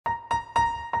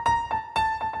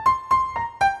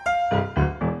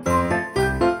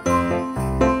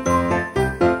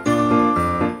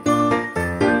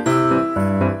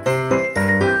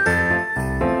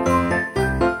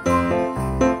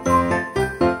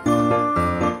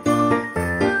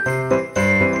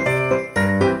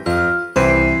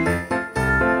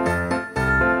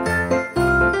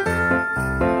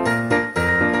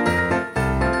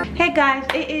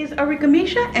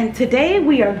Arickamisha, and today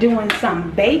we are doing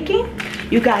some baking.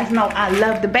 You guys know I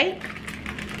love to bake.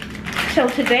 So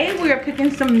today we are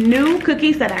cooking some new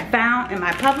cookies that I found in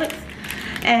my Publix.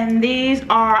 And these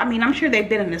are, I mean, I'm sure they've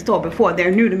been in the store before.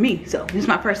 They're new to me, so this is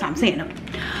my first time seeing them.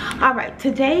 Alright,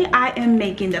 today I am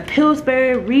making the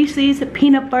Pillsbury Reese's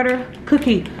peanut butter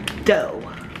cookie dough.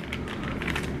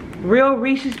 Real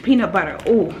Reese's peanut butter.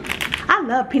 Ooh, I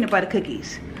love peanut butter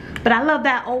cookies. But I love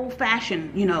that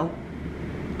old-fashioned, you know,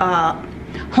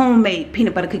 homemade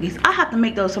peanut butter cookies. I have to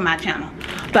make those for my channel.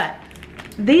 But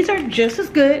these are just as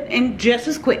good and just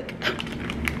as quick.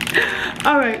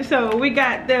 Alright, so we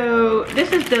got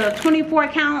this is the 24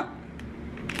 count.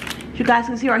 You guys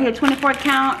can see right here, 24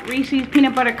 count Reese's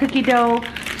peanut butter cookie dough.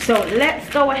 So let's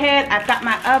go ahead. I've got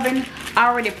my oven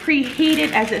already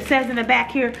preheated, as it says in the back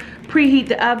here. Preheat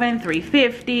the oven,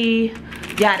 350,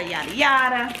 yada yada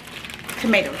yada.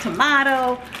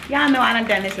 Tomato. Y'all know I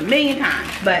done this a million times,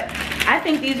 but I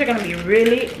think these are gonna be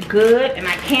really good, and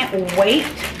I can't wait.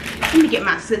 Let me get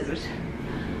my scissors.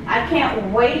 I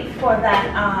can't wait for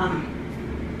that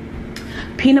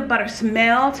peanut butter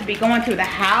smell to be going through the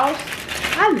house.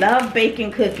 I love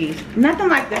baking cookies. Nothing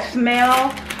like the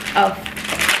smell of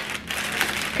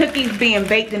cookies being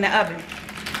baked in the oven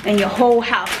and your whole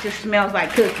house just smells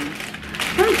like cookies.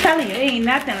 I'm telling you, ain't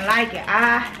nothing like it.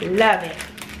 I love it.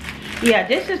 Yeah,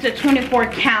 this is the 24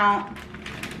 count,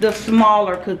 the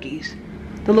smaller cookies,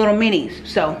 the little minis.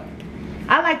 So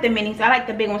I like the minis. I like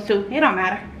the big ones too. It don't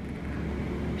matter.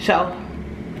 So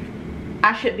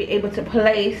I should be able to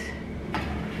place,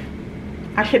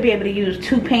 I should be able to use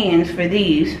 2 pans for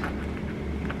these.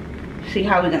 See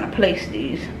how we're gonna place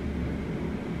these.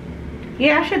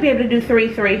 Yeah, I should be able to do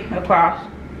three across.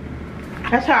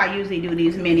 That's how I usually do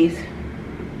these minis.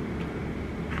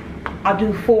 I'll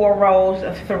do 4 rows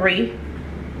of 3.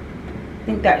 I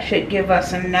think that should give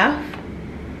us enough.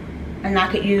 And I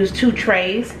could use 2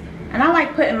 trays. And I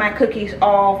like putting my cookies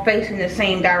all facing the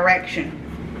same direction.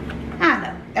 I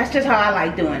know, that's just how I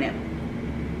like doing it.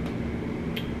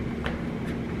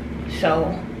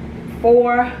 So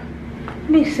 4, let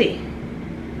me see.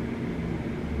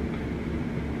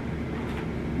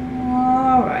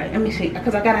 Alright, let me see,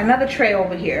 because I got another tray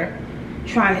over here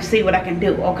trying to see what I can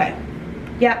do. Okay,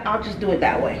 yep, I'll just do it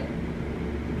that way.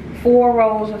 4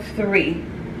 rows of 3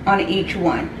 on each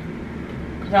one,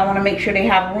 because I want to make sure they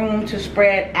have room to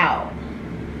spread out.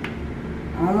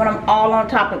 I don't want them all on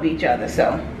top of each other.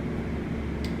 So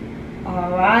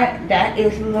alright, that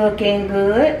is looking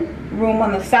good. Room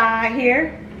on the side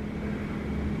here.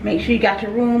 Make sure you got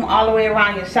your room all the way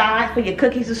around your side for your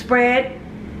cookies to spread.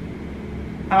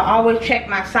 I always check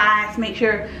my sides, make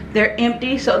sure they're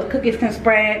empty so the cookies can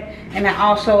spread. And I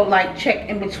also like check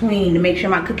in between to make sure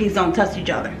my cookies don't touch each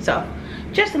other. So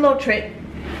just a little trick.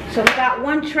 So we got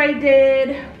 1 tray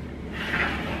did.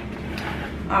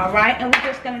 Alright, and we're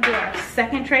just gonna do our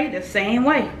second tray the same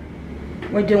way.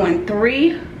 We're doing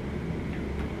 3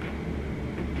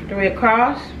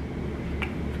 across.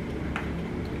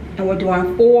 And we're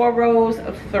doing 4 rows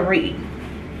of 3.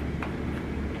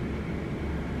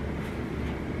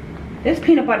 This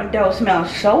peanut butter dough smells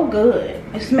so good.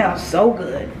 It smells so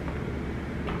good.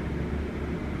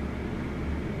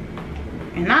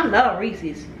 And I love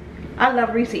Reese's. I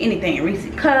love Reese anything. Reese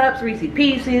cups, Reese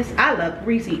pieces. I love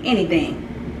Reese anything.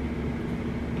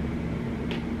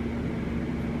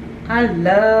 I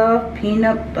love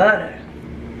peanut butter.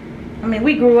 I mean,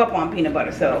 we grew up on peanut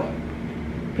butter, so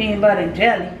peanut butter and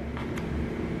jelly.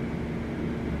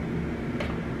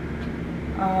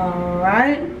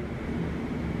 Alright.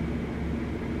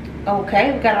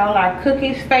 Okay, we got all our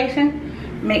cookies facing.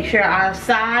 Make sure our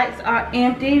sides are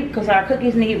empty because our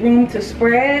cookies need room to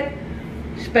spread.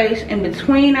 Space in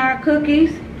between our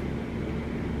cookies.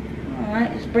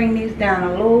 Alright, let's bring these down a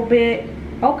little bit.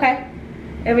 Okay,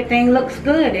 everything looks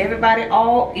good. Everybody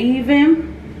all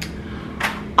even.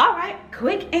 Alright,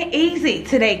 quick and easy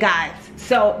today, guys.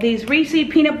 So these Reese's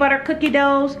peanut butter cookie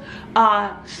doughs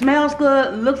smells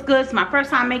good, looks good. It's my first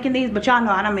time making these, but y'all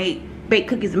know I done baked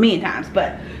cookies a million times,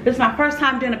 but this is my first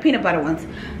time doing the peanut butter ones.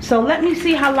 So let me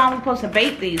see how long we're supposed to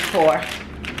bake these for.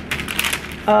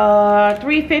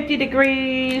 350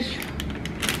 degrees.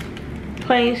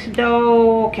 Place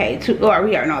dough. Okay, we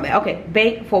already know that. Okay,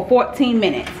 bake for 14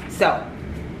 minutes. So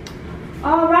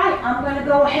alright, I'm gonna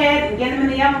go ahead and get them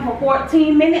in the oven for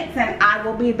 14 minutes, and I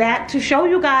will be back to show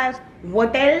you guys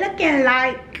what they're looking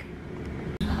like.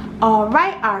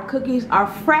 Alright, our cookies are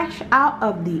fresh out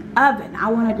of the oven.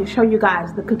 I wanted to show you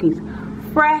guys the cookies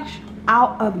fresh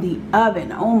out of the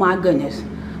oven. Oh my goodness,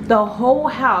 the whole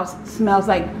house smells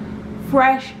like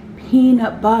fresh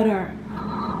peanut butter.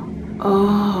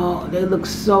 Oh, they look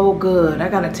so good. I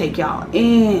gotta take y'all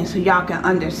in so y'all can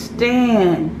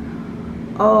understand.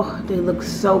 Oh, they look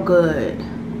so good.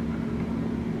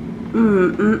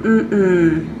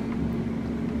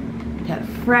 Got a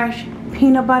fresh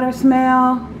peanut butter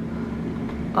smell.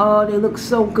 Oh, they look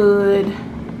so good.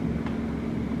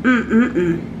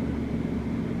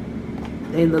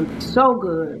 They look so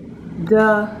good.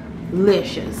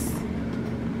 Delicious.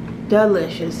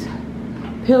 Delicious.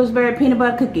 Pillsbury peanut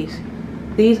butter cookies.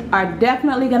 These are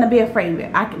definitely going to be a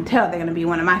favorite. I can tell they're going to be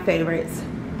one of my favorites.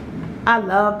 I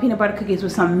love peanut butter cookies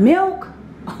with some milk.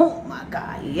 Oh my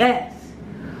God, yes.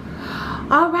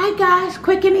 Alright guys,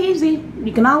 quick and easy.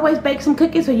 You can always bake some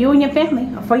cookies for you and your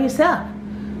family or for yourself.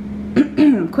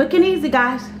 Quick and easy,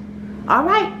 guys.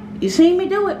 Alright, you seen me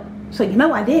do it, so you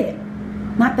know I did it.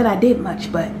 Not that I did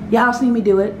much, but y'all seen me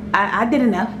do it. I did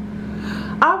enough.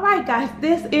 Alright guys,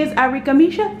 this is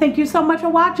Arickamisha. Thank you so much for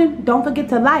watching. Don't forget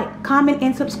to like, comment,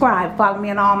 and subscribe. Follow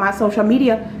me on all my social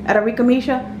media at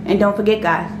Arickamisha. And don't forget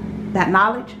guys, that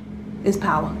knowledge is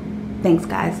power. Thanks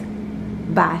guys.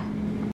 Bye.